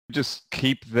just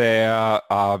keep their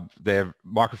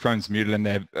microphones muted and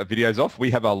their videos off.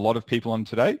 We have a lot of people on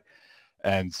today,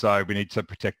 and so we need to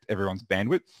protect everyone's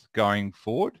bandwidth going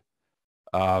forward.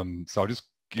 So I'll just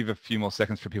give a few more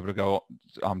seconds for people to go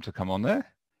to come on there.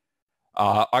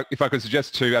 If I could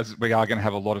suggest too, as we are going to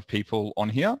have a lot of people on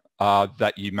here,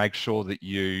 that you make sure that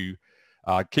you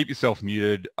keep yourself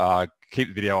muted, keep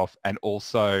the video off, and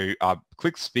also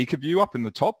click speaker view up in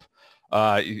the top.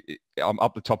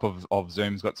 Up the top of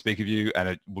Zoom's got speaker view, and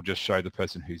it will just show the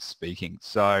person who's speaking.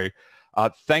 So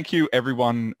thank you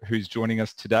everyone who's joining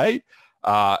us today.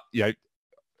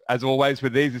 As always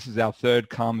with these, this is our third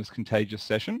Calm is Contagious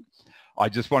session. I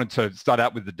just wanted to start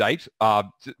out with the date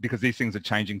because these things are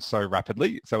changing so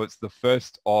rapidly. So it's the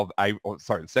 2nd of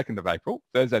April,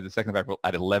 Thursday the 2nd of April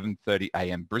at 11:30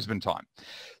 a.m. Brisbane time.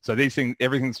 So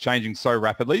everything's changing so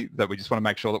rapidly that we just want to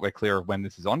make sure that we're clear of when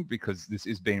this is on, because this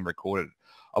is being recorded.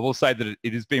 I will say that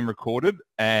it is being recorded,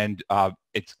 and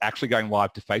it's actually going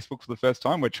live to Facebook for the first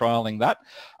time. We're trialing that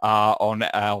on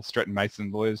our Stretton Mason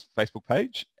Lawyers Facebook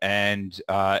page. And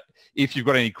if you've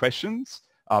got any questions,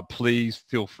 please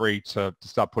feel free to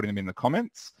start putting them in the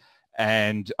comments.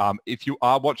 And if you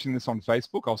are watching this on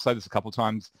Facebook, I'll say this a couple of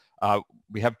times,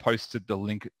 we have posted the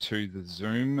link to the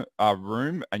Zoom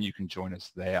room, and you can join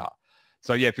us there.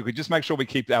 So yeah, if you could just make sure we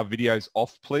keep our videos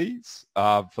off, please,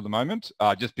 for the moment,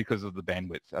 just because of the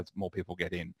bandwidth as more people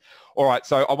get in. All right,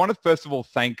 so I want to first of all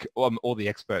thank all the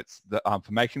experts that,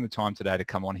 for making the time today to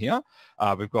come on here.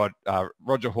 We've got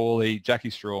Roger Hawley, Jackie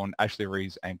Strawn, Ashley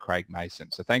Rees, and Craig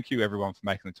Mason. So thank you everyone for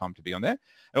making the time to be on there.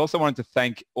 I also wanted to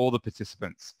thank all the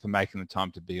participants for making the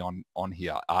time to be on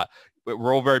here.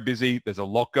 We're all very busy. There's a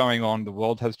lot going on. The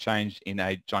world has changed in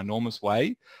a ginormous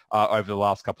way over the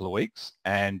last couple of weeks,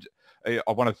 and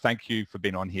I want to thank you for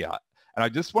being on here. And I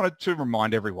just wanted to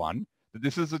remind everyone that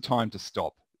this is a time to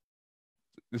stop.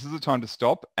 This is a time to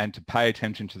stop and to pay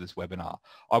attention to this webinar.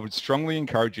 I would strongly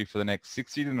encourage you for the next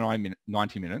 60 to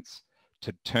 90 minutes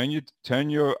to turn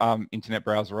your internet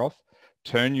browser off,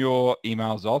 turn your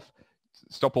emails off,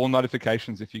 stop all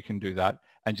notifications if you can do that,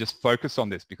 and just focus on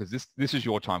this, because this is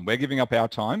your time. We're giving up our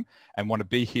time and want to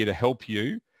be here to help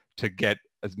you to get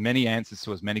as many answers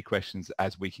to as many questions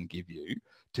as we can give you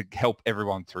to help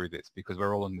everyone through this, because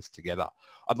we're all in this together.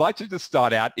 I'd like to just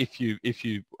start out, if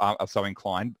you are so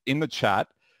inclined, in the chat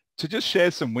to just share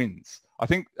some wins. I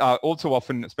think all too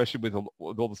often, especially with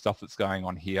all the stuff that's going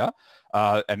on here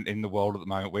and in the world at the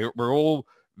moment, we're all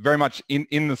very much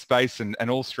in the space and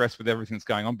all stressed with everything that's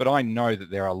going on. But I know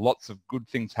that there are lots of good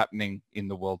things happening in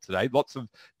the world today, lots of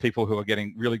people who are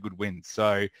getting really good wins.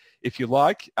 So if you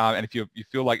like, and if you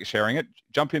feel like sharing it,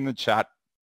 jump in the chat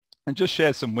and just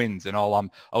share some wins, and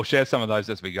I'll share some of those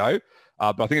as we go.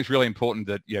 But I think it's really important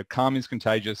that, calm is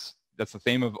contagious. That's the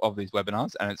theme of these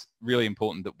webinars, and it's really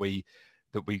important that we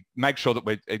make sure that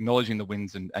we're acknowledging the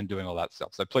wins and doing all that stuff.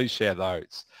 So please share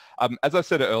those. As I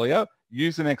said earlier,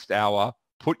 use the next hour,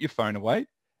 put your phone away,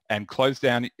 and close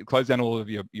down all of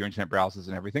your internet browsers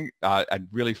and everything, and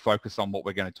really focus on what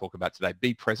we're going to talk about today.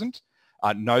 Be present.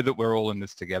 Know that we're all in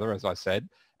this together, as I said,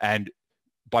 and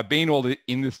by being all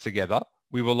in this together,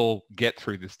 we will all get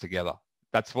through this together.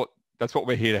 That's what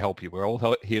we're here to help you. We're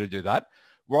all here to do that.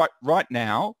 Right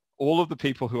now, all of the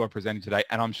people who are presenting today,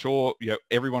 and I'm sure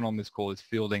everyone on this call is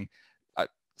fielding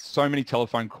so many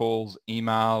telephone calls,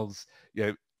 emails.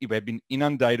 We've been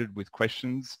inundated with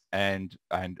questions and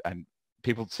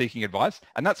people seeking advice,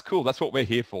 and that's cool. That's what we're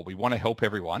here for. We want to help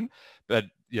everyone, but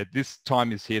this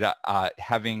time is here to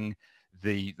having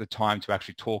the time to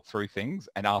actually talk through things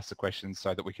and ask the questions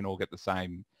so that we can all get the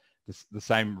same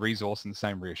resource and the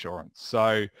same reassurance.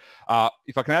 So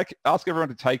if I can ask everyone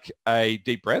to take a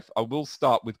deep breath, I will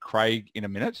start with Craig in a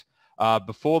minute.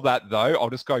 Before that though, I'll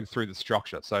just go through the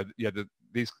structure. So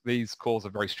these calls are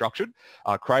very structured.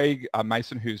 Craig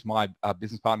Mason, who's my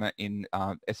business partner in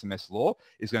SMS Law,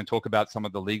 is going to talk about some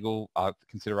of the legal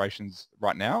considerations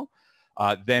right now.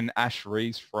 Then Ash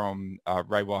Rees from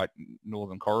Ray White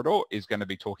Northern Corridor is going to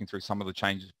be talking through some of the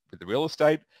changes with the real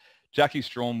estate. Jackie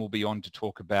Strawn will be on to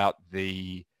talk about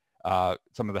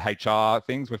some of the HR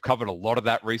things. We've covered a lot of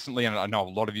that recently, and I know a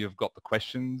lot of you have got the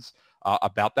questions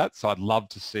about that. So I'd love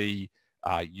to see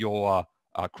your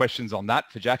questions on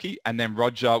that for Jackie. And then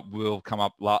Roger will come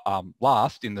up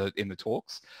last in the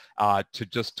talks to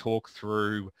just talk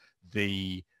through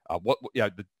the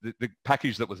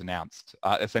package that was announced,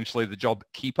 essentially the Job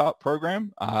Keeper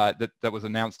program that was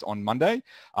announced on Monday.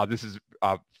 This is,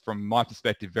 from my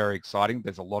perspective, very exciting.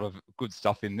 There's a lot of good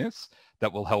stuff in this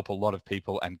that will help a lot of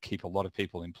people and keep a lot of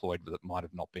people employed that might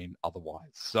have not been otherwise.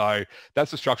 So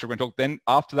that's the structure we're going to talk. Then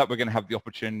after that, we're going to have the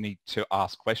opportunity to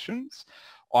ask questions.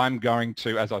 I'm going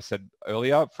to, as I said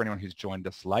earlier, for anyone who's joined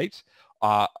us late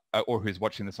or who's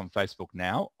watching this on Facebook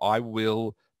now, I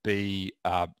will be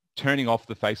turning off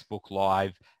the Facebook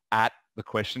Live at the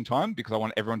question time because I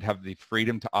want everyone to have the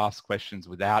freedom to ask questions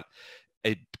without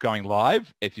it going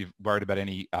live if you're worried about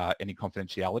any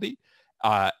confidentiality.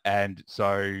 And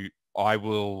so I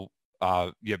will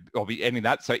I'll be ending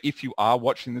that. So if you are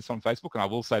watching this on Facebook, and I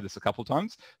will say this a couple of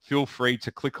times, feel free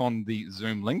to click on the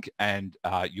Zoom link and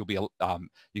you'll be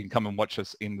you can come and watch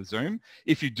us in the Zoom.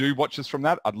 If you do watch us from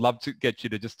that, I'd love to get you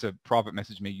to just to private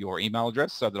message me your email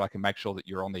address so that I can make sure that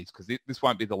you're on these, because this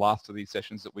won't be the last of these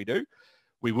sessions that we do.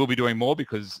 We will be doing more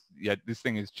because this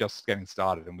thing is just getting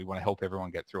started and we want to help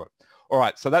everyone get through it. All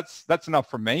right, so that's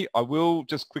enough from me. I will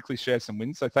just quickly share some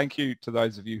wins. So thank you to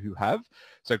those of you who have.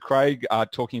 So Craig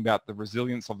talking about the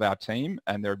resilience of our team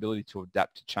and their ability to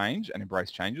adapt to change and embrace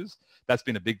changes. That's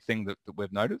been a big thing that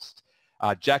we've noticed.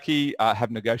 Jackie have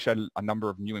negotiated a number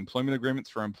of new employment agreements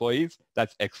for employees.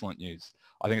 That's excellent news.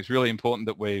 I think it's really important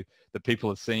that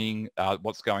people are seeing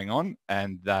what's going on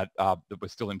and that we're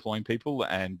still employing people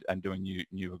and doing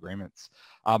new agreements.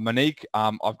 Monique,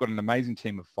 I've got an amazing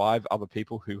team of 5 other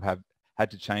people who have had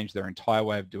to change their entire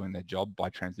way of doing their job by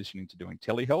transitioning to doing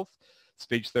telehealth,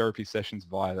 speech therapy sessions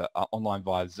online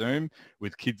via Zoom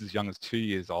with kids as young as 2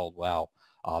 years old. Wow,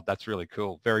 that's really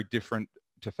cool. Very different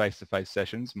to face-to-face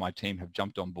sessions. My team have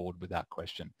jumped on board without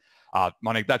question.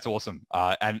 Monique, that's awesome.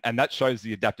 And that shows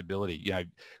the adaptability. You know,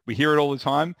 we hear it all the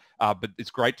time, but it's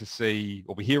great to see,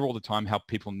 or we hear all the time how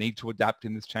people need to adapt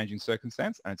in this changing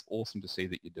circumstance. And it's awesome to see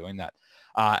that you're doing that.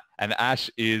 And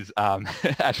Ash is,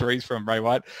 Ash Rees from Ray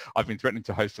White. I've been threatening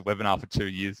to host a webinar for 2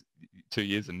 years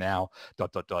and now ...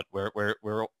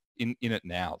 We're in it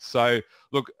now. So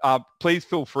look, please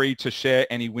feel free to share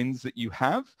any wins that you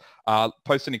have.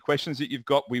 Post any questions that you've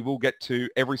got. We will get to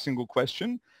every single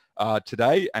question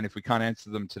today, and if we can't answer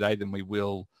them today, then we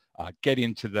will get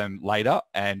into them later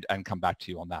and come back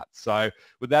to you on that. So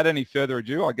without any further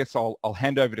ado, I guess I'll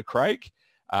hand over to Craig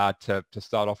to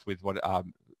start off with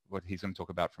what he's going to talk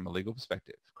about from a legal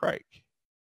perspective. Craig.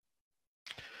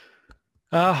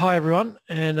 Hi everyone,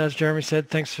 and as Jeremy said,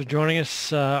 thanks for joining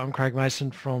us. I'm Craig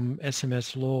Mason from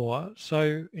SMS Law.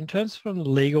 So in terms from the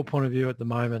legal point of view at the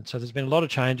moment, so there's been a lot of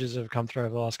changes that have come through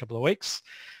over the last couple of weeks.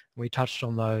 We touched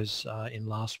on those in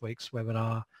last week's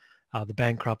webinar. The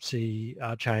bankruptcy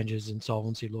changes,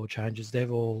 insolvency law changes,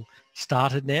 they've all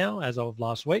started now as of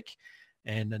last week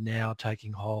and are now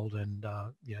taking hold, and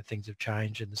things have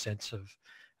changed in the sense of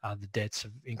the debts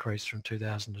have increased from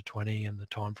 2020 and the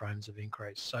timeframes have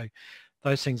increased. So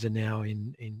those things are now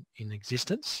in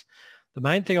existence. The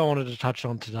main thing I wanted to touch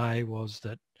on today was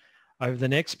that over the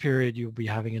next period, you'll be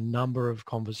having a number of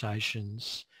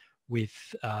conversations with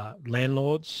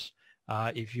landlords.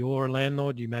 If you're a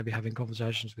landlord, you may be having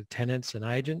conversations with tenants and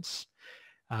agents.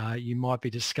 You might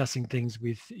be discussing things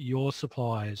with your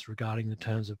suppliers regarding the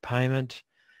terms of payment,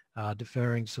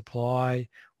 deferring supply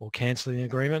or cancelling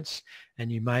agreements.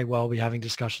 And you may well be having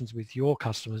discussions with your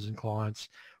customers and clients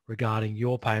regarding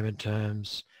your payment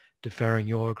terms, deferring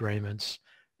your agreements,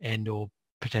 and or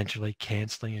potentially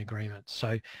cancelling agreements.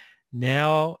 So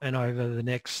now and over the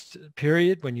next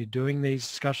period, when you're doing these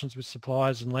discussions with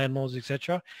suppliers and landlords,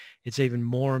 etc., it's even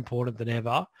more important than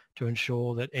ever to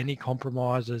ensure that any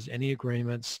compromises, any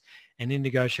agreements, any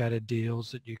negotiated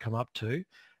deals that you come up to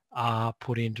are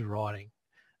put into writing.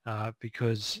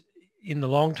 Because in the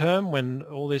long term, when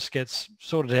all this gets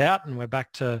sorted out and we're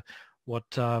back to what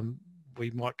we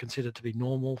might consider to be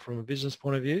normal from a business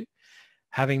point of view,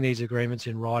 having these agreements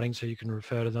in writing so you can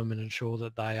refer to them and ensure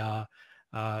that they are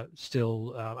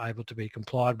still able to be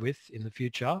complied with in the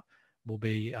future will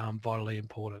be vitally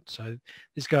important. So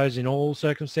this goes in all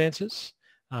circumstances.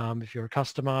 If you're a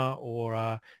customer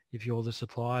or if you're the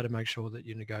supplier, to make sure that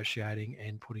you're negotiating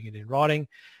and putting it in writing.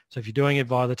 So if you're doing it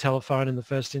via the telephone in the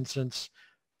first instance,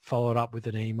 follow it up with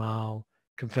an email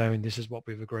confirming this is what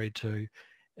we've agreed to.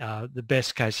 The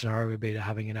best case scenario would be to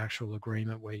having an actual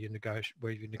agreement where you've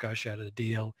negotiated a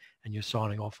deal and you're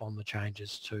signing off on the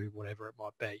changes to whatever it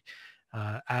might be.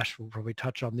 Ash will probably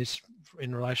touch on this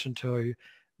in relation to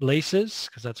leases,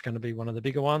 because that's going to be one of the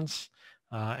bigger ones,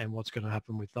 and what's going to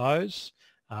happen with those.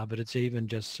 But it's even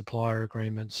just supplier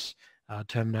agreements,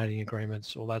 terminating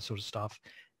agreements, all that sort of stuff.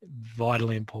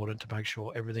 Vitally important to make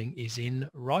sure everything is in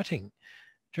writing.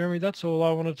 Jeremy, that's all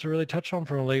I wanted to really touch on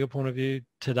from a legal point of view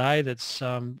today. That's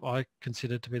I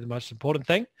consider to be the most important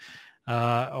thing.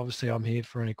 Obviously, I'm here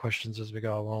for any questions as we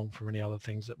go along from any other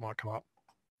things that might come up.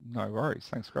 No worries.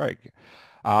 Thanks, Greg.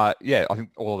 Yeah, I think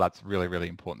all of that's really, really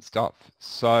important stuff.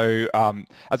 So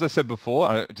as I said before,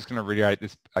 I'm just going to reiterate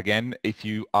this again. If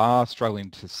you are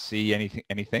struggling to see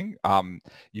anything,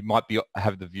 you might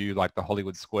have the view like the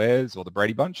Hollywood Squares or the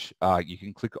Brady Bunch. You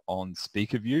can click on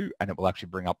Speaker View, and it will actually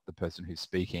bring up the person who's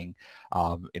speaking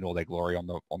in all their glory on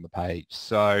the page.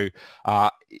 So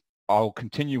I'll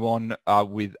continue on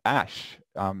with Ash.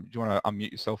 Do you want to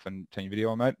unmute yourself and turn your video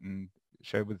on, mate, and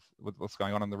share with what's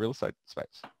going on in the real estate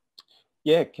space?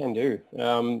 Yeah, can do.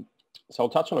 So I'll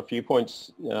touch on a few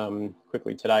points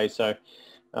quickly today. So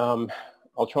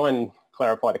I'll try and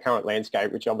clarify the current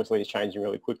landscape, which obviously is changing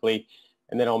really quickly,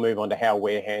 and then I'll move on to how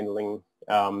we're handling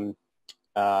tenant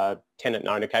and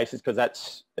owner cases, because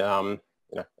that's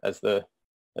as the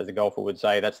golfer would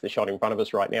say, that's the shot in front of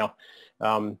us right now.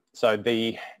 So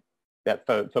that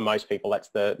for most people, that's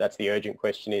the urgent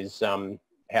question is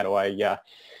how do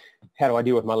I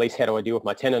deal with my lease? How do I deal with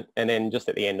my tenant? And then just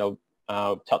at the end,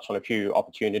 I'll touch on a few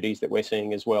opportunities that we're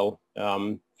seeing as well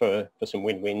for some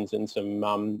win-wins and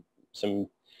some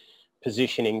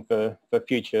positioning for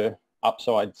future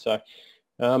upside. So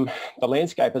the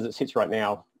landscape as it sits right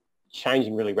now,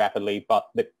 changing really rapidly, but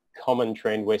the common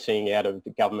trend we're seeing out of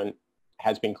the government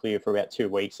has been clear for about 2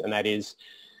 weeks, and that is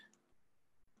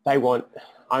they want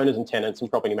owners and tenants and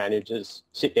property managers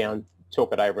sit down,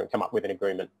 talk it over and come up with an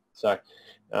agreement. So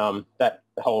that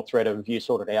whole thread of you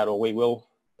sort it out or we will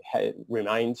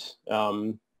remains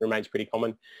pretty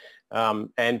common.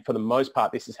 And for the most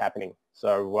part, this is happening.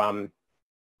 So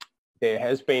there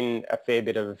has been a fair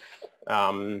bit of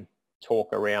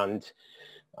talk around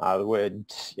the word,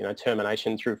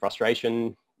 termination through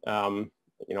frustration. I'm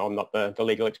not the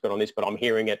legal expert on this, but I'm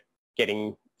hearing it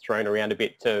getting thrown around a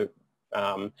bit to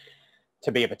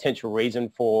be a potential reason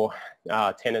for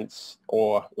tenants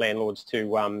or landlords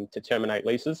to terminate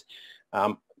leases.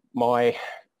 My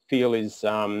feel is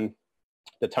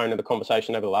the tone of the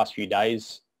conversation over the last few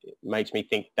days makes me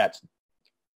think that's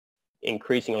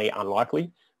increasingly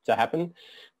unlikely to happen.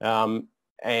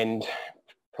 And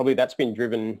probably that's been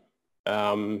driven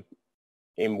in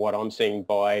what I'm seeing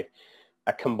by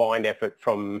a combined effort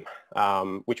from,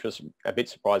 which was a bit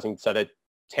surprising, so that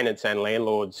tenants and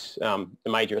landlords, the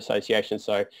major associations,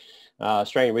 so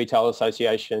Australian Retail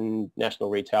Association, National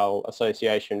Retail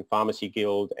Association, Pharmacy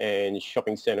Guild and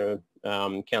Shopping Centre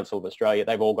Council of Australia,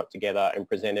 they've all got together and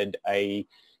presented a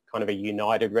kind of a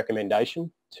united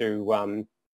recommendation to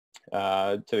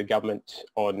the government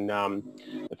on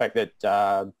the fact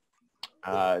that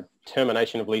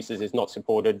termination of leases is not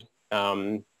supported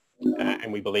and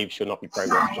we believe should not be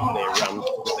progressed with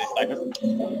their statement.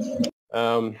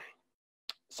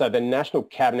 So the National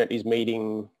Cabinet is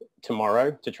meeting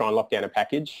tomorrow to try and lock down a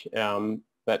package,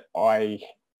 but I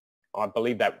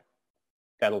believe that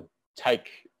that'll take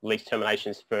lease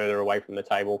terminations further away from the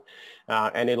table,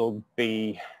 and it'll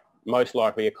be most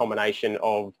likely a combination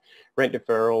of rent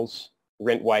deferrals,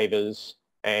 rent waivers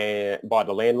by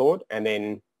the landlord, and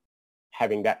then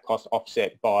having that cost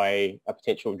offset by a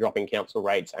potential drop in council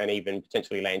rates and even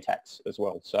potentially land tax as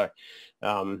well. So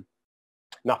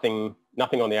nothing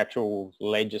on the actual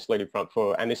legislative front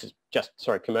for, and this is just,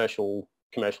 commercial,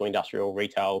 industrial,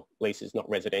 retail leases, not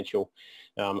residential.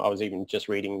 I was even just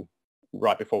reading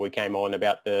right before we came on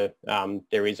about there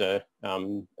is a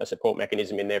support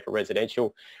mechanism in there for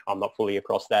residential. I'm not fully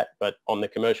across that, but on the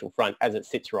commercial front, as it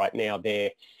sits right now,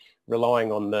 they're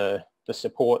relying on the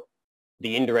support,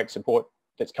 the indirect support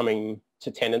that's coming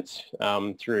to tenants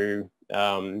through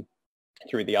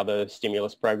the other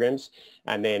stimulus programs,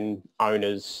 and then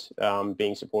owners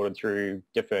being supported through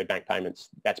deferred bank payments.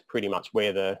 That's pretty much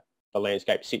where the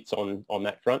landscape sits on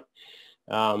that front.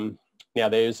 Now,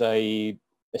 there's a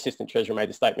Assistant Treasurer made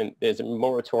the statement, there's a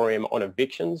moratorium on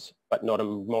evictions, but not a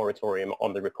moratorium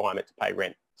on the requirement to pay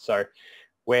rent. So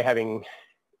we're having,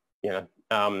 a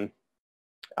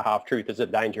half-truth is a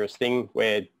dangerous thing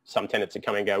where some tenants are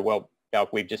coming and go, well,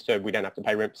 we've just heard we don't have to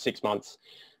pay rent for 6 months.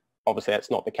 Obviously,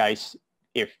 that's not the case.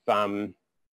 If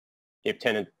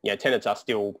tenants are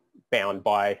still bound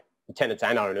by, tenants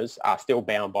and owners are still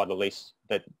bound by the lease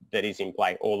that is in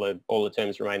play. All the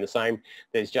terms remain the same.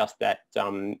 There's just that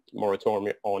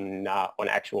moratorium on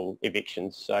actual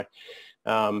evictions. So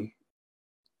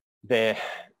the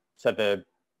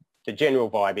general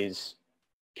vibe is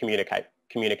communicate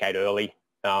early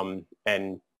and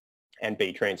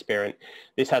be transparent.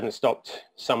 This hasn't stopped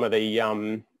some of the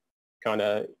kind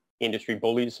of industry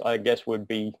bullies, I guess, would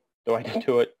be the way to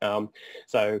do it.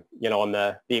 So, on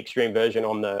the extreme version,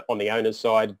 on the owner's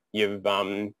side, you've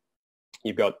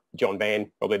got John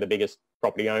Van, probably the biggest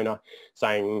property owner,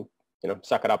 saying,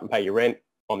 suck it up and pay your rent.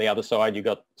 On the other side, you've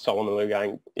got Solomon Lew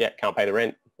going, yeah, can't pay the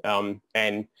rent.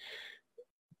 And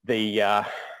the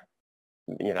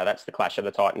that's the clash of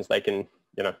the titans. They can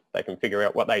figure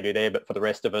out what they do there, but for the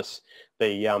rest of us,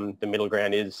 the middle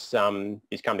ground is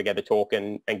come together, talk,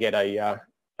 and get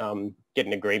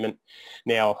an agreement.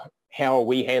 Now, how are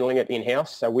we handling it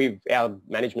in-house? So our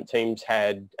management teams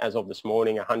had, as of this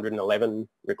morning, 111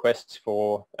 requests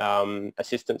for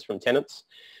assistance from tenants.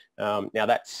 Now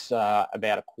that's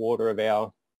about a quarter of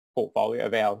our portfolio,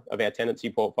 of our tenancy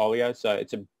portfolio. So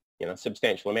it's a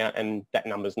substantial amount, and that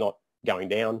number's not going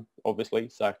down, obviously.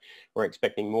 So we're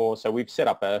expecting more. So we've set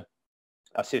up a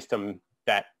system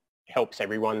that helps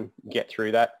everyone get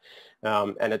through that.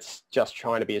 And it's just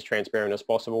trying to be as transparent as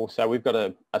possible. So we've got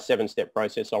a 7-step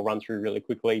process I'll run through really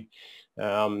quickly,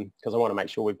 because I want to make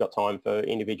sure we've got time for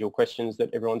individual questions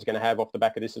that everyone's going to have off the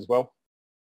back of this as well.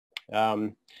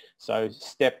 So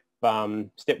step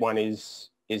 1 is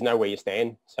know where you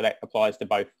stand. So that applies to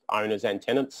both owners and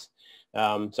tenants.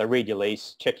 So read your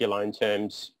lease, check your loan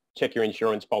terms, check your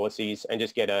insurance policies, and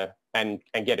just get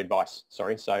get advice.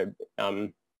 Sorry. So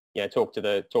talk to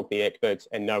the experts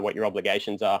and know what your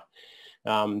obligations are.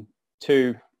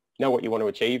 2, know what you want to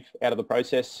achieve out of the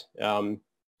process.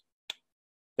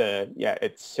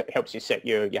 It helps you set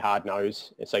your hard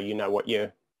nose, so you know what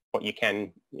you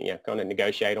can kind of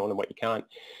negotiate on and what you can't.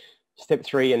 Step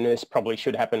 3, and this probably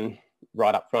should happen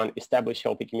right up front, establish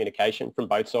healthy communication from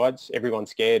both sides. Everyone's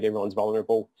scared, everyone's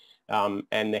vulnerable,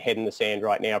 and the head in the sand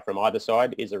right now from either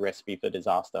side is a recipe for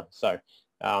disaster. So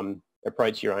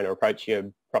approach your owner, approach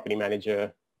your property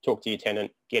manager, talk to your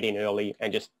tenant, get in early,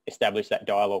 and just establish that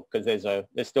dialogue, because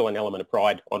there's still an element of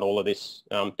pride on all of this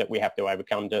that we have to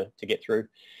overcome to get through.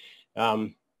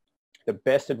 The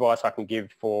best advice I can give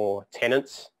for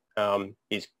tenants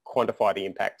is quantify the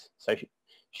impact. So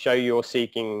show you're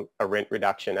seeking a rent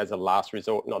reduction as a last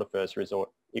resort, not a first resort.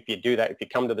 If you do that, if you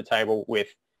come to the table with,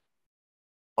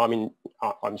 I'm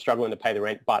struggling to pay the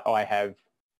rent, but I have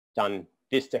done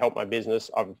this to help my business.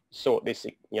 I've sought this,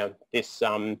 this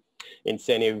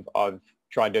incentive. I've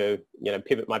tried to,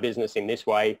 pivot my business in this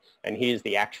way, and here's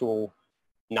the actual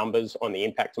numbers on the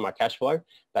impact to my cash flow.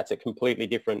 That's a completely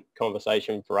different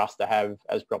conversation for us to have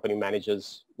as property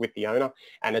managers with the owner,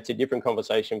 and it's a different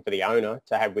conversation for the owner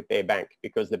to have with their bank,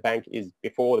 because the bank is,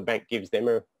 before the bank gives them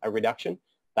a reduction,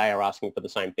 they are asking for the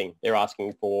same thing. They're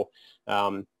asking for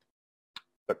the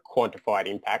quantified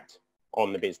impact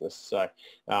on the business. So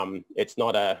it's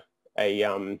not a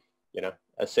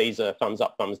Caesar thumbs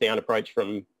up, thumbs down approach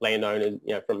from landowners,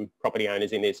 from property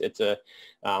owners in this. It's an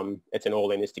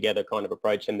all in this together kind of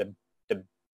approach, and the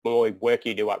more work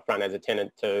you do up front as a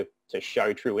tenant to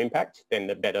show true impact, then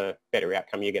the better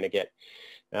outcome you're going to get.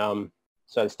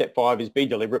 So step 5 is be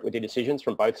deliberate with your decisions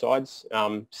from both sides.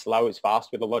 Slow is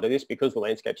fast with a lot of this, because the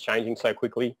landscape's changing so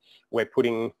quickly. We're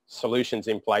putting solutions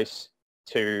in place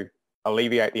to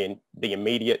alleviate the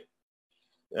immediate,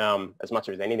 as much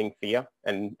as anything, fear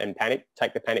and panic,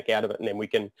 take the panic out of it, and then we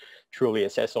can truly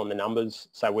assess on the numbers.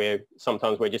 So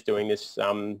sometimes we're just doing this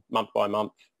month by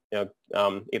month,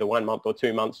 either 1 month or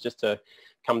 2 months, just to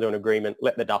come to an agreement,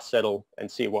 let the dust settle,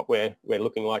 and see what we're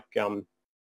looking like,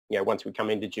 once we come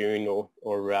into June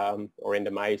or end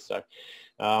of May. So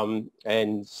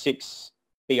and 6,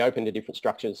 be open to different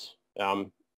structures.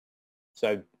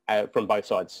 From both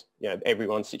sides,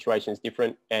 everyone's situation is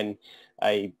different, and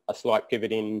a slight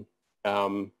pivot in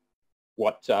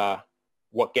what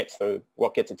gets a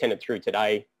tenant through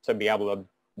today to be able to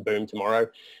boom tomorrow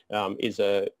is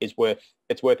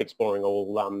worth exploring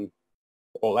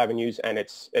all avenues, and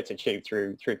it's achieved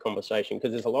through conversation,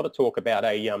 because there's a lot of talk about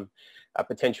a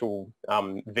potential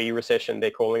V recession, they're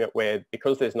calling it, where,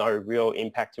 because there's no real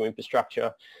impact to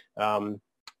infrastructure,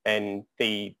 and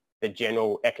the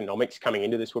general economics coming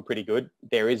into this were pretty good.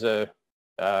 There is a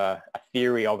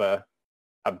theory of a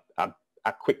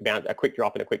quick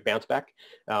drop and a quick bounce back,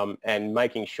 and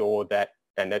making sure that,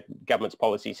 and that government's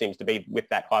policy seems to be with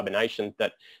that hibernation,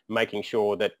 that making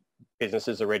sure that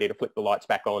businesses are ready to flip the lights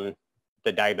back on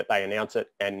the day that they announce it,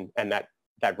 and that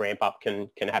ramp up can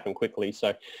happen quickly.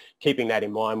 So keeping that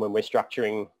in mind when we're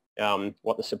structuring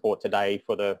what the support today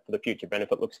for the future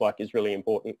benefit looks like is really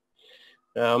important.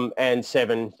 And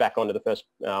 7, back onto the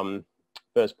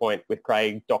first point with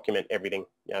Craig, document everything.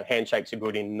 Handshakes are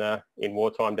good in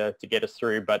wartime to get us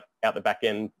through, but out the back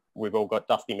end, we've all got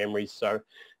dusty memories. So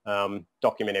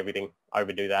document everything,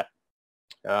 overdo that.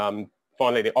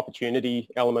 Finally, the opportunity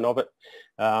element of it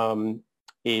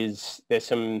is there's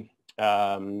some,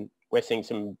 we're seeing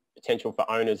some potential for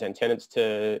owners and tenants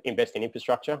to invest in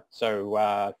infrastructure.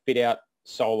 So fit out,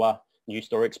 solar, new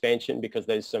store expansion, because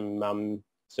there's some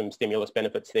some stimulus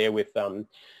benefits there with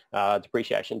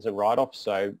depreciations and write-offs.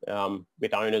 So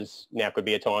with owners, now could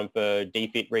be a time for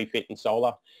defit, refit and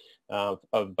solar of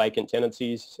vacant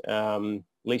tenancies.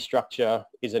 Lease structure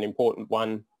is an important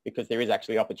one because there is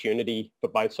actually opportunity for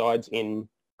both sides in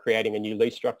creating a new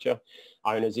lease structure.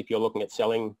 Owners, if you're looking at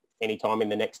selling any time in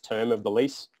the next term of the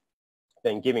lease,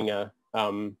 then giving a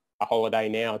holiday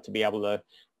now to be able to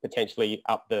potentially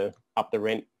up the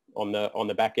rent on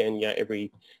the back end. You know,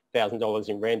 every $1,000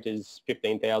 in rent is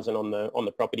 15,000 on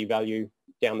the property value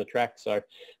down the track. So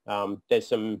there's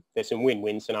some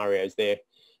win-win scenarios there.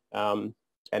 And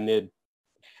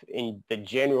in the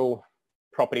general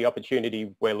property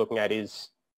opportunity we're looking at is,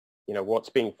 you know, what's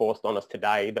being forced on us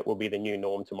today that will be the new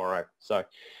norm tomorrow. So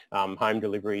home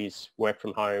deliveries, work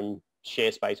from home,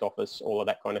 share space office, all of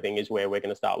that kind of thing is where we're going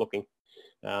to start looking.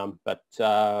 But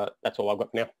that's all I've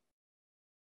got for now.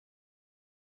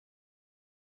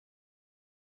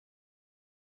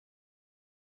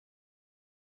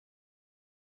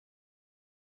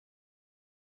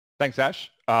 Thanks, Ash.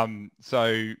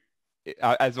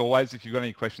 As always, if you've got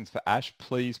any questions for Ash,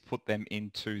 please put them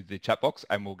into the chat box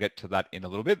and we'll get to that in a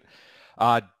little bit.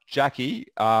 Jackie,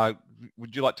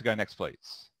 would you like to go next,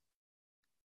 please?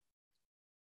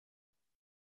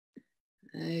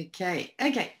 Okay,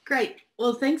 great.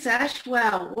 Well, thanks, Ash.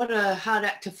 Wow, what a hard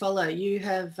act to follow. You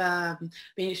have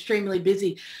been extremely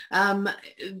busy.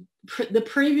 The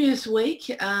previous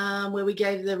week, where we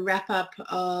gave the wrap up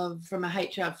from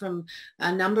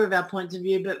a number of our points of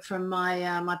view, but from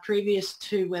my previous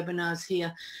two webinars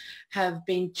here have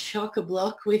been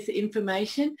chock-a-block with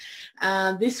information.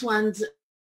 This one's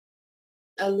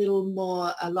a little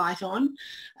more light on,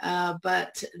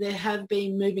 but there have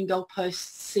been moving goalposts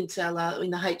since in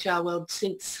the HR world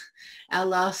since our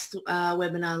last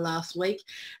webinar last week,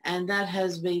 and that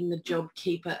has been the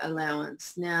JobKeeper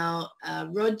allowance. Now,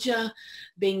 Roger,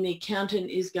 being the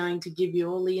accountant, is going to give you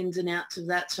all the ins and outs of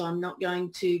that, so I'm not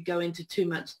going to go into too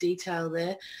much detail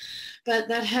there. But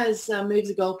that has moved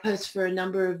the goalposts for a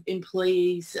number of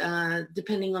employees,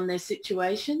 depending on their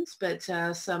situations, but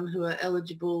some who are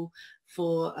eligible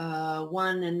for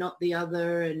one and not the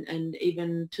other, and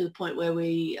even to the point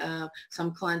where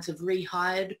some clients have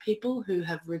rehired people who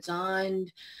have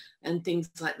resigned and things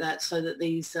like that, so that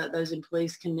those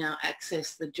employees can now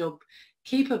access the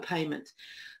JobKeeper payment.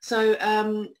 So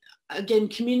again,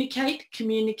 communicate. So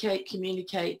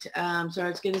I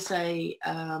was going to say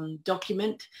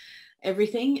document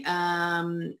everything.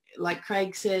 Like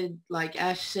Craig said, like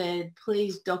Ash said,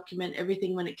 please document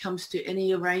everything when it comes to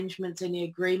any arrangements, any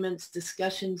agreements,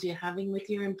 discussions you're having with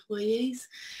your employees.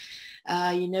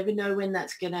 You never know when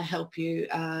that's going to help you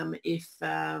if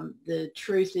the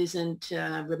truth isn't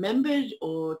remembered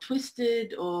or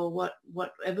twisted or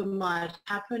whatever might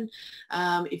happen.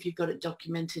 If you've got it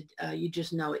documented, you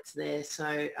just know it's there.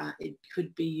 So it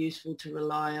could be useful to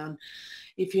rely on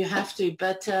if you have to.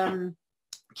 But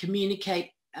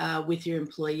communicate with your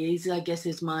employees, I guess,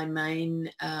 is my main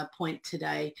point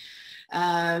today.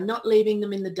 Not leaving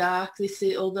them in the dark. This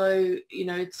is, although, you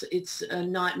know, it's a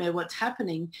nightmare what's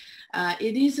happening,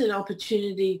 it is an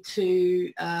opportunity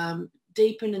to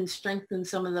deepen and strengthen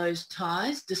some of those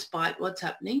ties despite what's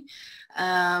happening,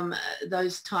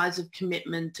 those ties of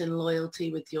commitment and loyalty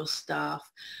with your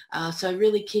staff. So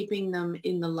really keeping them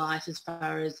in the light as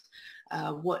far as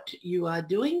what you are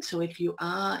doing. So if you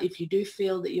do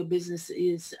feel that your business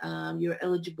is, you're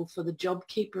eligible for the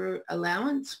JobKeeper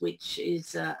allowance, which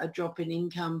is a drop in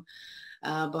income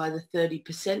by the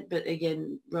 30%, but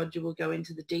again, Roger will go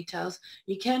into the details.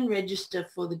 You can register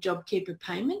for the JobKeeper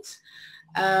payments,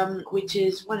 which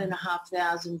is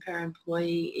 $1,500 per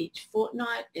employee each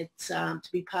fortnight. It's to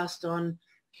be passed on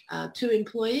to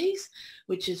employees,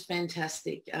 which is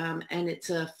fantastic, and it's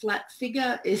a flat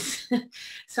figure.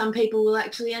 Some people will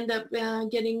actually end up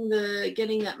getting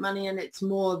that money, and it's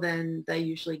more than they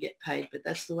usually get paid, but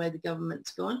that's the way the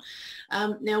government's gone.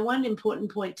 Now, one important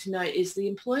point to note is the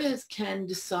employers can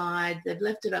decide, they've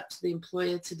left it up to the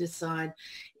employer to decide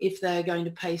if they're going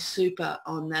to pay super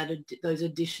on those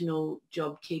additional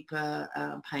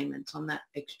JobKeeper payments on that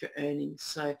extra earnings.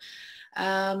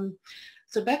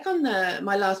 So back on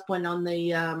my last point on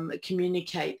the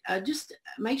communicate, just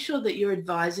make sure that you're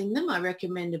advising them. I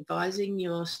recommend advising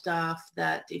your staff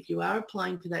that if you are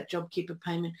applying for that JobKeeper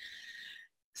payment,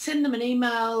 send them an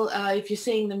email. If you're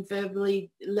seeing them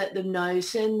verbally, let them know.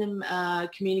 Send them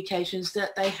communications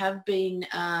that they have been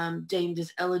deemed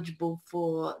as eligible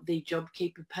for the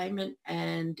JobKeeper payment,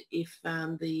 and if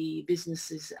the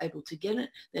business is able to get it,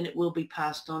 then it will be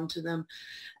passed on to them,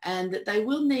 and that they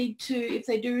will need to, if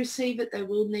they do receive it, they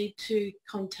will need to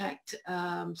contact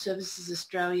Services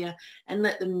Australia and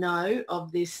let them know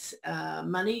of this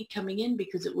money coming in,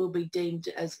 because it will be deemed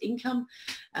as income,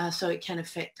 so it can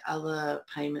affect other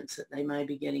payments that they may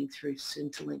be getting through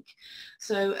Centrelink.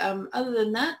 So other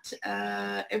than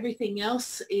that, everything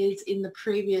else is in the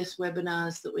previous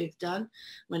webinars that we've done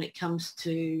when it comes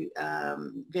to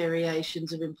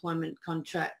variations of employment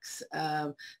contracts,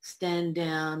 stand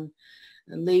down,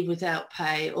 leave without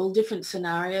pay, all different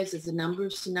scenarios. There's a number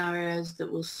of scenarios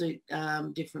that will suit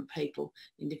different people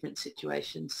in different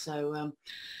situations. So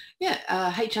yeah,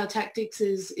 HR Tactics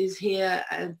is here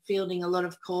fielding a lot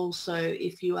of calls. So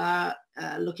if you are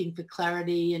looking for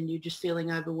clarity and you're just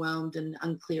feeling overwhelmed and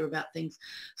unclear about things,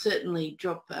 certainly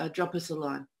drop us a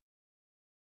line.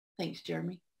 Thanks,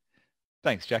 Jeremy.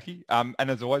 Thanks, Jackie. And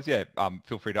as always, yeah,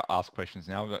 feel free to ask questions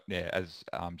now. But yeah, as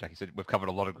Jackie said, we've covered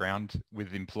a lot of ground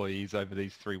with employees over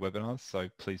these 3 webinars, so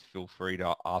please feel free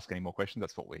to ask any more questions.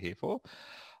 That's what we're here for.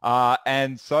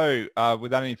 And so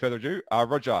without any further ado,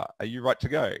 Roger, are you right to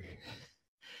go?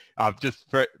 Just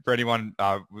for anyone,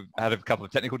 we've had a couple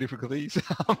of technical difficulties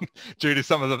due to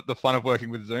some of the fun of working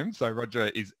with Zoom. So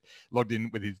Roger is logged in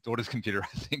with his daughter's computer,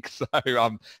 I think. So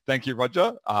thank you,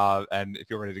 Roger. And if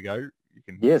you're ready to go, you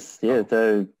can. Yes, yeah.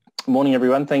 So, morning,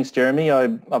 everyone. Thanks, Jeremy.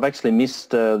 I've actually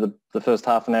missed the first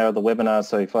half an hour of the webinar.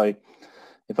 So if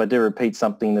I do repeat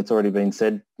something that's already been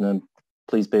said,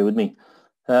 please bear with me.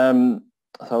 So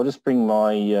I'll just bring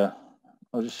my,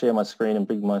 I'll just share my screen and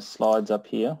bring my slides up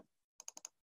here.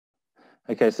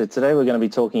 Okay, so today we're going to be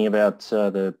talking about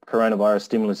the coronavirus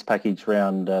stimulus package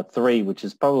round 3, which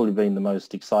has probably been the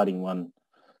most exciting one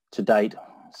to date.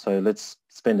 So let's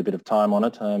spend a bit of time on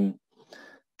it.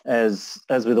 As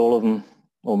with all of them,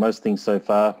 or most things so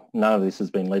far, none of this has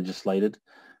been legislated,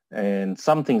 and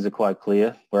some things are quite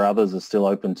clear, where others are still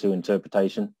open to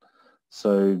interpretation.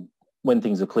 So when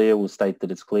things are clear, we'll state that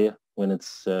it's clear. When it's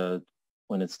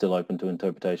still open to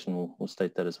interpretation, we'll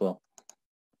state that as well.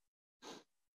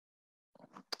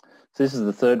 So this is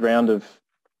the 3rd round of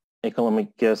economic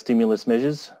stimulus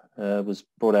measures. Was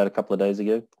brought out a couple of days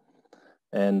ago.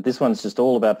 And this one's just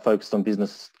all about focused on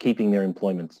business keeping their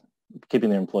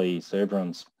employees. So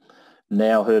everyone's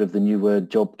now heard of the new word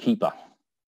JobKeeper.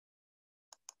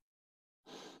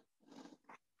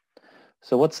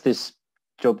 So what's this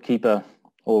JobKeeper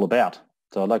all about?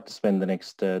 So I'd like to spend the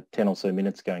next 10 or so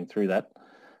minutes going through that,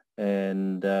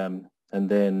 and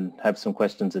then have some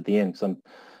questions at the end. So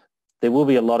there will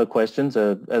be a lot of questions.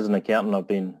 As an accountant, I've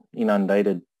been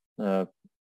inundated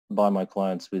by my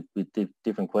clients with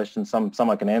different questions. Some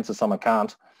I can answer, some I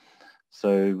can't.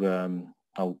 So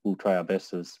we'll try our best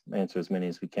to answer as many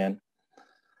as we can.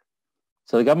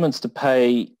 So the government's to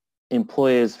pay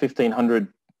employers $1,500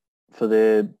 for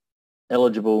their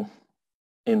eligible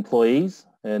employees,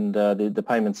 and the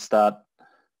payments start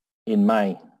in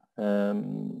May.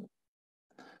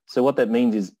 So what that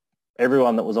means is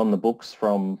everyone that was on the books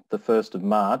from the 1st of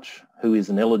March who is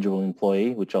an eligible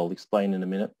employee, which I'll explain in a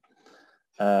minute,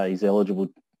 is eligible.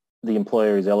 The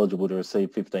employer is eligible to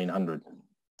receive $1,500.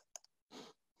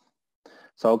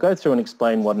 So I'll go through and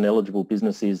explain what an eligible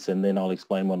business is, and then I'll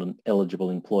explain what an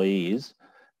eligible employee is,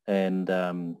 and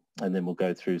then we'll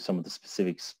go through some of the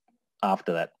specifics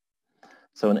after that.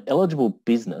 So an eligible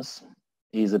business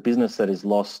is a business that has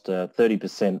lost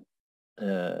 30%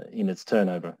 in its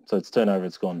turnover. So its turnover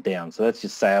has gone down. So that's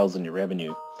your sales and your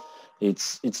revenue.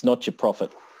 It's not your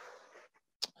profit.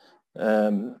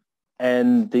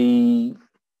 And the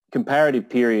comparative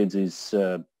periods is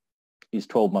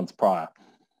 12 months prior.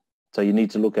 So you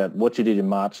need to look at what you did in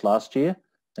March last year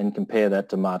and compare that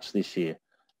to March this year.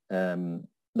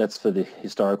 That's for the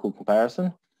historical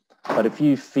comparison. But if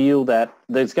you feel that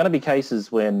there's going to be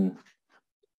cases when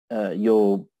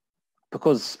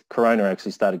because Corona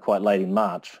actually started quite late in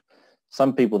March,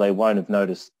 some people, they won't have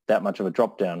noticed that much of a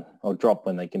drop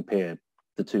when they compare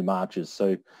the 2 Marches.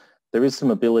 So there is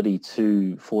some ability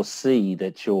to foresee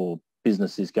that your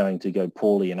business is going to go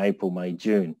poorly in April, May,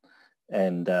 June,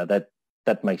 and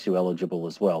that makes you eligible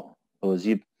as well. Because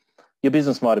your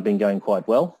business might have been going quite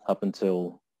well up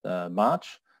until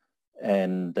March,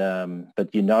 and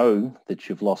but you know that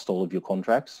you've lost all of your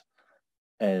contracts,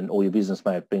 and all your business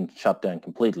may have been shut down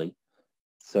completely.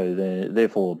 So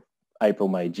therefore, April,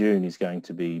 May, June is going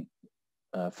to be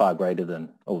far greater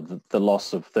than, or the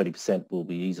loss of 30% will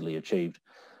be easily achieved.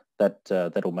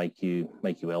 That'll make you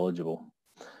eligible.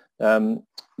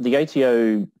 The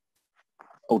ATO,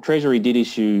 or Treasury did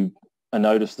issue a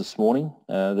notice this morning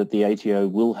that the ATO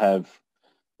will have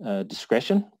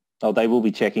discretion. They will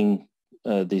be checking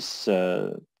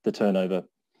the turnover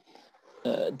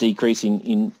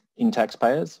decreasing in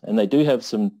taxpayers, and they do have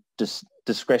some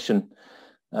discretion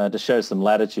to show some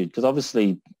latitude, because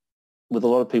obviously with a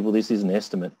lot of people this is an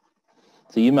estimate.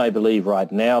 So you may believe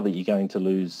right now that you're going to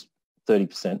lose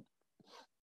 30%.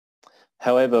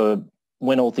 However,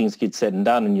 when all things get said and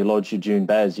done and you lodge your June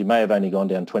BAS, you may have only gone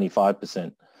down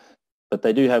 25%. But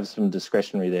they do have some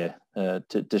discretionary there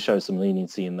to show some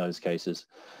leniency in those cases.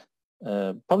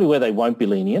 Probably where they won't be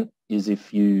lenient is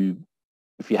if you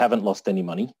haven't lost any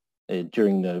money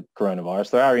during the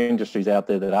coronavirus. There are industries out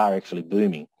there that are actually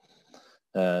booming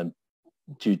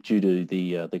due to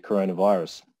the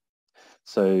coronavirus.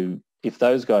 So if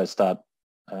those guys start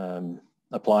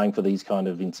applying for these kind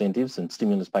of incentives and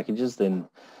stimulus packages, then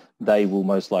they will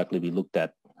most likely be looked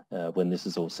at when this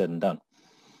is all said and done.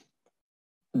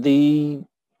 The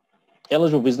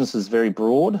eligible business is very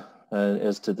broad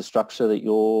as to the structure that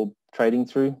you're trading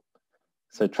through.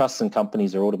 So trusts and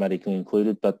companies are automatically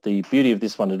included, but the beauty of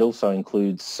this one, it also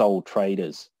includes sole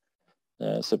traders.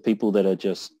 So people that are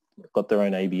just got their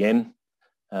own ABN,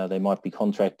 they might be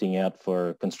contracting out for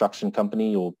a construction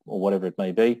company or whatever it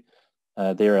may be,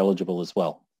 they're eligible as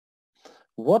well.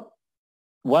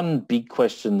 One big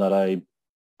question that I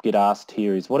get asked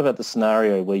here is, what about the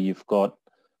scenario where you've got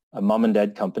a mum and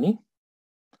dad company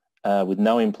with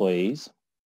no employees?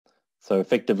 So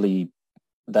effectively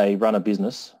they run a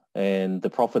business and the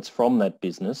profits from that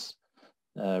business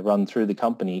run through the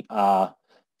company are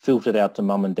filtered out to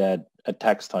mum and dad at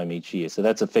tax time each year. So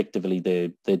that's effectively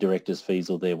their director's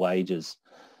fees or their wages.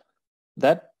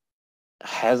 That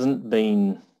hasn't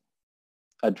been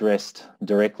addressed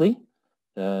directly.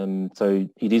 So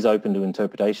it is open to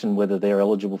interpretation whether they're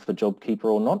eligible for JobKeeper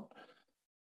or not.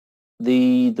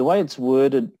 The way it's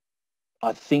worded,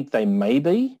 I think they may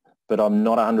be, but I'm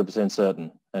not 100%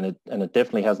 certain, and it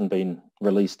definitely hasn't been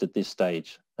released at this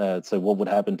stage. So what would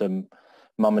happen to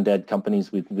mum and dad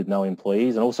companies with no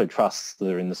employees, and also trusts that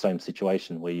are in the same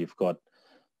situation where you've got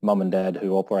mum and dad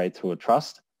who operate through a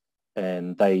trust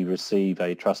and they receive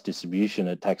a trust distribution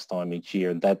at tax time each year,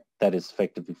 and that is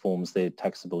effectively forms their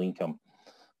taxable income.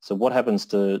 So what happens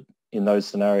in those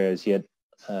scenarios yet,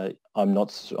 I'm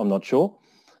not sure.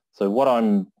 So what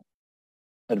I'm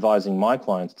advising my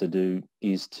clients to do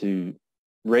is to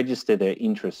register their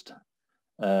interest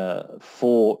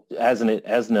as an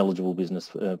eligible business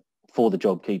for the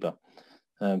JobKeeper.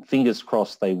 Fingers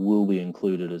crossed they will be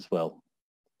included as well.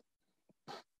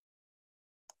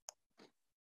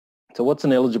 So what's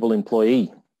an eligible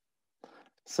employee?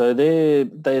 So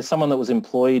they're someone that was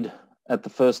employed at the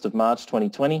 1st of March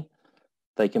 2020.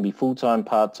 They can be full-time,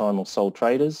 part-time or sole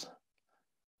traders.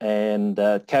 And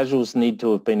casuals need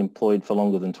to have been employed for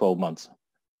longer than 12 months.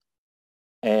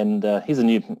 And here's a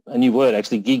new word,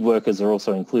 actually. Gig workers are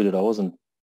also included. I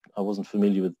wasn't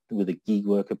familiar with a gig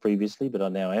worker previously, but I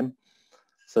now am.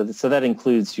 So that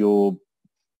includes your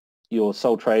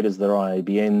sole traders that are on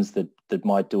ABNs that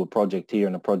might do a project here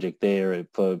and a project there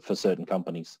for certain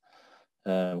companies.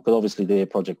 Because obviously their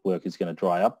project work is going to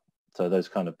dry up. So those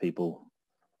kind of people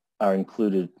are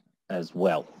included as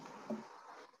well.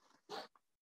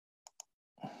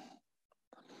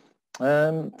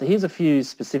 Here's a few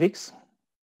specifics.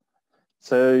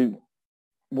 So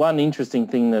one interesting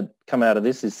thing that come out of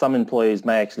this is some employees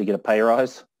may actually get a pay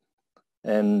rise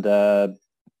and to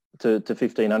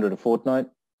 $1,500 a fortnight.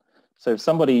 So if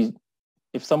somebody's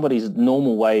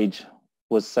normal wage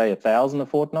was say $1,000 a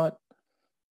fortnight,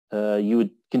 you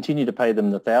would continue to pay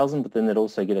them the $1,000, but then they'd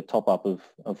also get a top up of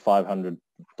 $500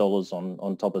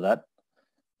 on top of that.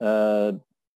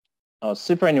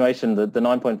 Superannuation, the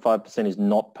 9.5% is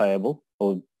not payable,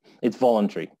 or it's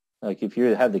voluntary. Like if you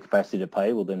have the capacity to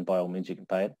pay, well then by all means you can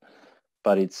pay it,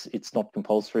 but it's not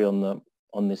compulsory on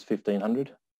this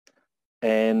 1,500.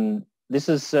 And this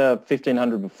is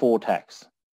 1,500 before tax.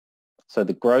 So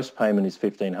the gross payment is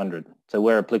 1,500. So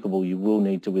where applicable, you will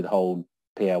need to withhold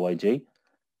PAYG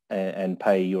and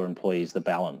pay your employees the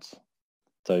balance.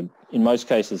 So in most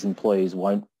cases, employees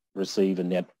won't receive a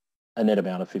net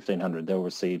amount of 1,500. They'll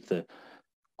receive the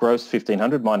gross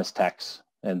 1,500 minus tax,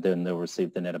 and then they'll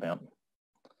receive the net amount.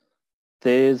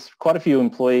 There's quite a few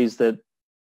employees that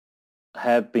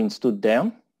have been stood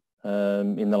down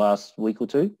in the last week or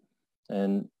two,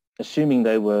 and assuming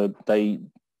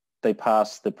they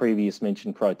passed the previous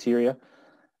mentioned criteria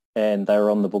and they were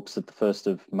on the books at the 1st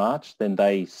of March, then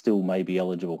they still may be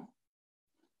eligible.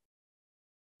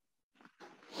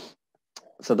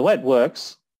 So the way it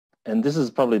works, and this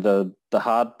is probably the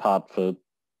hard part for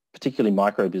particularly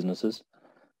micro businesses,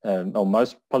 or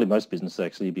probably most businesses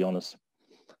actually, to be honest,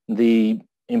 the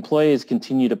employers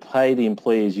continue to pay the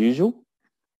employee as usual,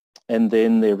 and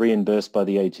then they're reimbursed by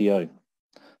the ATO.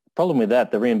 The problem with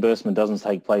that, the reimbursement doesn't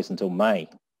take place until May,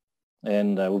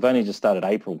 and we've only just started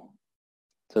April.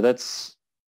 So that's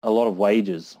a lot of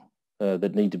wages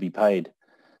that need to be paid.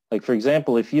 Like, for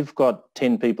example, if you've got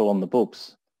 10 people on the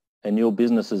books and your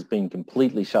business has been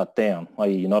completely shut down,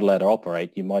 i.e. you're not allowed to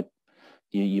operate, you might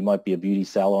be a beauty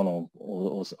salon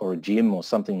or a gym or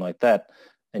something like that,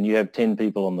 and you have 10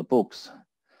 people on the books,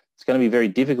 it's going to be very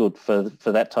difficult for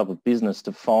that type of business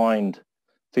to find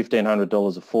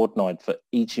 $1,500 a fortnight for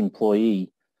each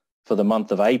employee for the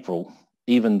month of April,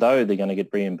 even though they're going to get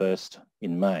reimbursed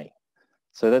in May.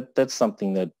 So that's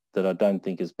something that I don't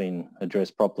think has been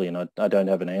addressed properly, and I don't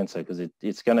have an answer, because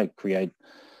it's going to create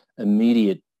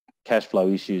immediate cash flow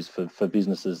issues for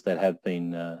businesses that have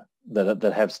been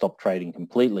that have stopped trading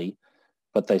completely,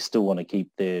 but they still want to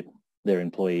keep their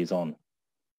employees on.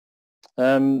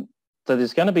 So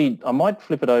there's going to be, I might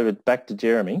flip it over back to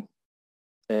Jeremy,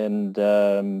 and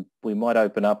we might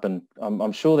open up, and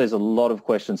I'm sure there's a lot of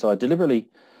questions. So I deliberately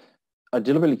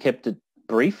kept it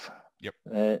brief.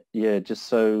 Yep. Yeah, just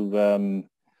so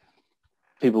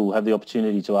people have the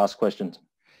opportunity to ask questions.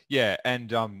 Yeah, and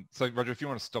so Roger, if you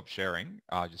want to stop sharing,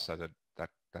 just so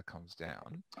that comes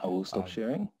down. I will stop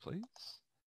sharing, please.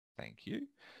 Thank you.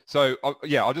 So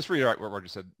yeah, I'll just reiterate what Roger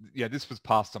said. Yeah, this was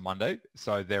passed on Monday,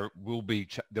 so there will be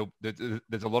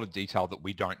there's a lot of detail that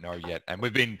we don't know yet, and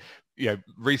we've been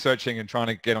researching and trying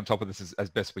to get on top of this as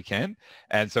best we can.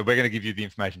 And so we're going to give you the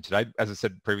information today. As I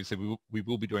said previously, we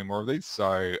will be doing more of these.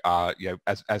 So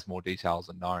as more details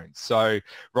are known. So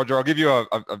Roger, I'll give you a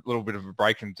little bit of a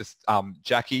break, and just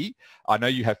Jackie, I know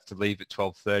you have to leave at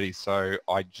 12:30, so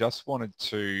I just wanted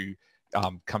to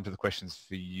come to the questions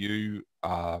for you.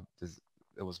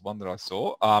 There was one that I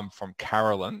saw from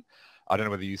Carolyn. I don't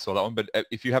know whether you saw that one, but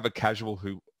if you have a casual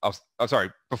who,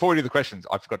 sorry, before we do the questions,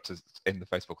 I forgot to end the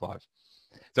Facebook Live.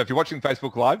 So if you're watching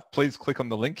Facebook Live, please click on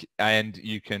the link and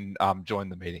you can join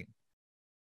the meeting.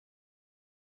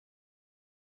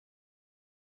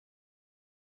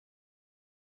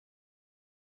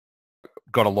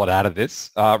 Got a lot out of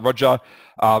this. Roger,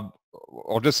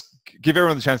 I'll just give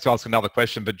everyone the chance to ask another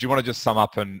question, but do you want to just sum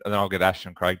up, and then I'll get Ash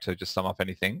and Craig to just sum up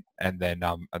anything, and then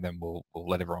we'll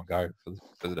let everyone go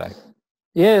for the day.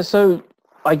 Yeah, so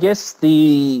I guess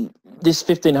this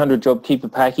 1,500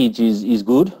 JobKeeper package is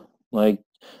good. Like,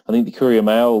 I think the Courier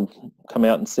Mail come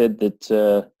out and said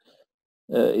that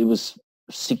it was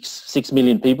 6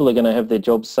 million people are going to have their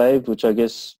jobs saved, which I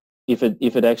guess if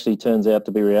it actually turns out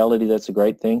to be reality, that's a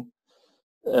great thing.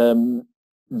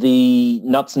 The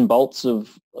nuts and bolts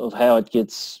of how it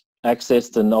gets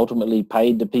accessed and ultimately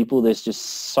paid to people, there's just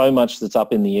so much that's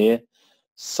up in the air,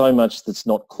 so much that's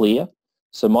not clear.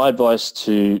 So my advice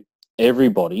to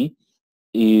everybody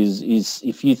is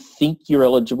if you think you're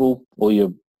eligible, or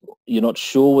you're not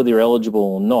sure whether you're eligible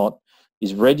or not,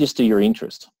 is register your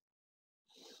interest.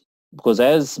 Because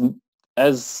as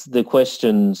the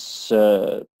questions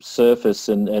surface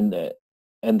and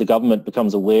the government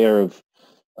becomes aware of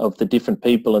the different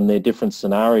people and their different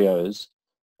scenarios,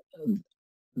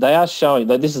 they are showing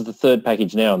that this is the third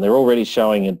package now, and they're already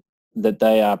showing that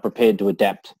they are prepared to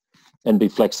adapt and be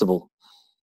flexible.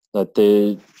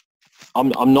 That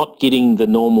I'm not getting the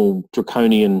normal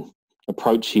draconian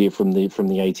approach here from the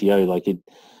ATO. Like it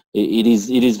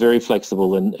is very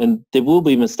flexible, and there will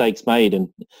be mistakes made,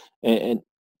 and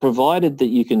provided that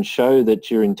you can show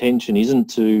that your intention isn't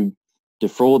to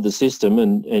defraud the system,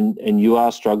 and you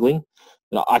are struggling,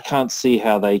 I can't see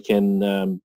how they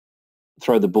can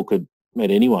throw the book at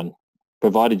anyone,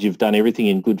 provided you've done everything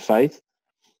in good faith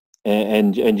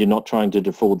and you're not trying to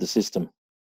defraud the system.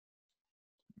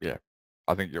 Yeah,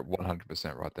 I think you're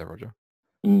 100% right there, Roger.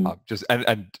 Just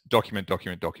and document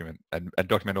and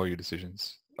document all your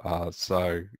decisions.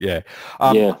 So yeah.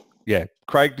 Yeah.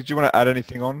 Craig, did you want to add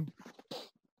anything on?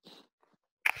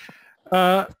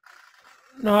 No,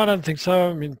 I don't think so.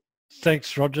 I mean,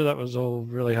 thanks, Roger. That was all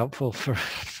really helpful for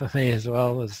me as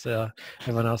well as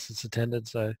everyone else that's attended.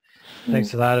 So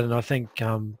thanks for that. And I think,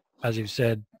 as you've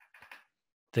said,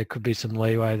 there could be some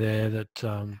leeway there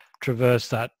that traverse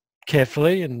that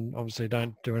carefully, and obviously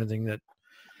don't do anything that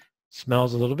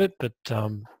smells a little bit, but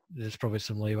there's probably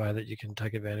some leeway that you can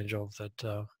take advantage of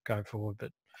that going forward,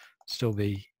 but still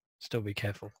be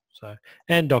careful. So,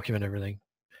 and document everything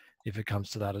if it comes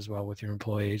to that as well with your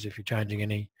employees. If you're changing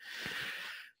any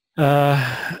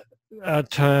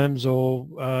terms or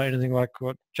anything like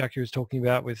what Jackie was talking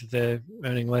about, with they're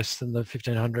earning less than the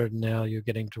 1,500 and now you're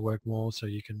getting to work more, so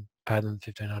you can pay them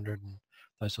 1,500 and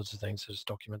those sorts of things to just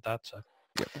document that. So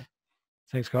Yep.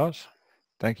 Thanks, guys.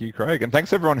 Thank you, Craig. And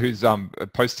thanks everyone who's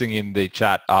posting in the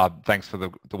chat. Thanks for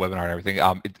the webinar and everything.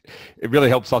 It really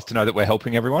helps us to know that we're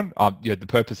helping everyone. The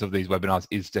purpose of these webinars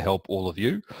is to help all of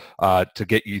you, to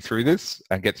get you through this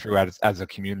and get through as a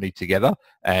community together.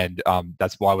 And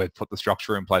that's why we've put the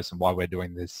structure in place and why we're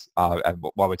doing this and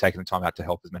why we're taking the time out to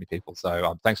help as many people.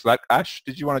 So thanks for that. Ash,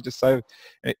 did you want to just say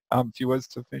a few words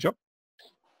to finish up?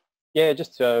 Yeah,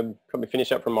 just to probably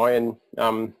finish up from my end,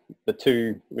 the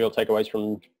two real takeaways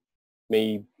from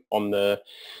me on the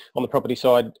property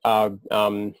side are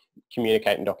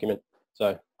communicate and document.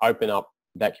 So open up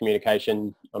that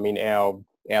communication. I mean,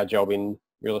 our job in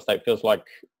real estate feels like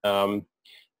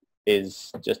is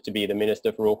just to be the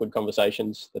minister for awkward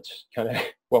conversations. That's kind of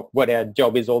what our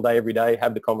job is all day, every day,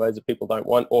 have the convos that people don't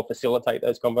want or facilitate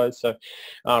those convos. So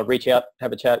reach out,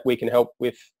 have a chat. We can help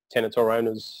with tenants or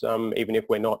owners, even if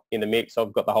we're not in the mix.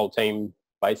 I've got the whole team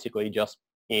basically just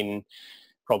in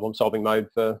problem solving mode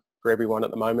for everyone at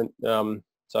the moment.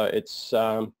 So it's,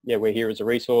 yeah, we're here as a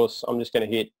resource. I'm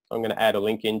going to add a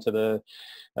link into the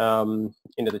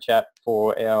chat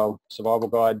for our survival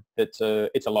guide. It's a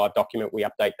live document. We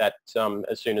update that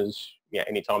as soon as,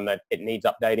 anytime that it needs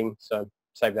updating. So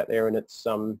save that there, and it's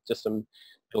just some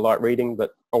light reading,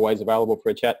 but always available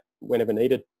for a chat whenever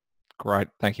needed. Great,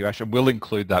 thank you, Ash. And we'll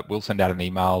include that. We'll send out an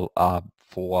email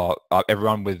for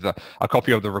everyone with a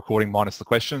copy of the recording minus the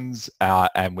questions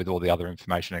and with all the other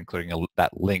information, including that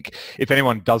link. If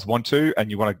anyone does want to and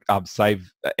you want to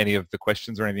save any of the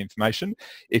questions or any of the information,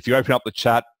 if you open up the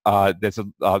chat, there's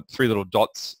three little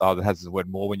dots that has the word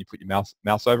more when you put your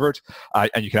mouse over it,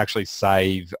 and you can actually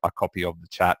save a copy of the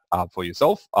chat for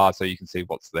yourself so you can see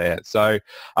what's there. So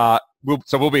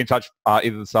we'll be in touch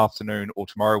either this afternoon or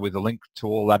tomorrow with a link to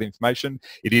all that information.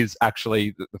 It is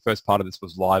actually, the first part of this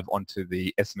was live onto the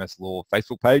SMS Law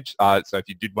Facebook page. So if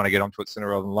you did want to get onto it sooner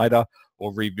rather than later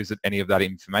or revisit any of that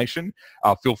information,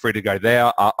 feel free to go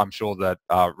there. I'm sure that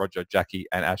Roger, Jackie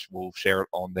and Ash will share it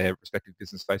on their respective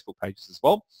business Facebook pages as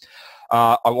well.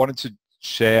 I wanted to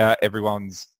share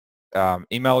everyone's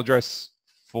email address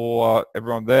for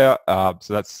everyone there.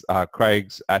 So that's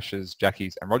Craig's, Ash's,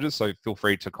 Jackie's and Roger's. So feel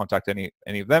free to contact any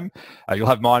of them. You'll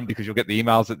have mine because you'll get the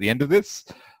emails at the end of this.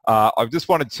 I just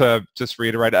wanted to just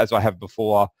reiterate, as I have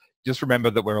before, just remember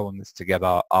that we're all in this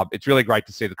together. It's really great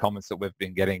to see the comments that we've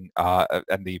been getting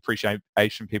and the appreciation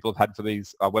people have had for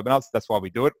these webinars. That's why we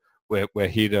do it. We're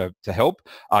here to help.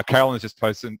 Carolyn has just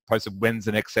posted when's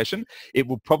the next session. It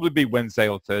will probably be Wednesday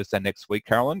or Thursday next week,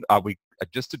 Carolyn. We are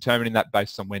just determining that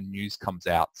based on when news comes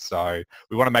out. So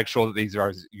we want to make sure that these are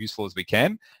as useful as we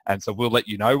can. And so we'll let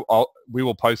you know. We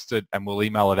will post it and we'll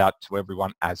email it out to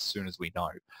everyone as soon as we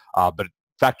know. But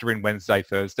factor in Wednesday,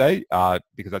 Thursday,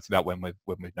 because that's about when we've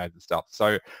known the stuff.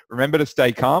 So remember to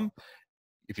stay calm.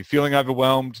 If you're feeling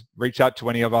overwhelmed, reach out to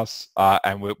any of us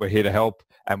and we're here to help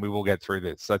and we will get through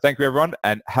this. So thank you everyone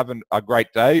and have a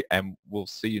great day and we'll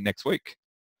see you next week.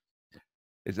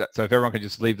 So if everyone can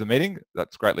just leave the meeting,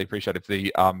 that's greatly appreciated. If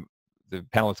the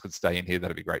panelists could stay in here,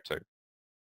 that'd be great too.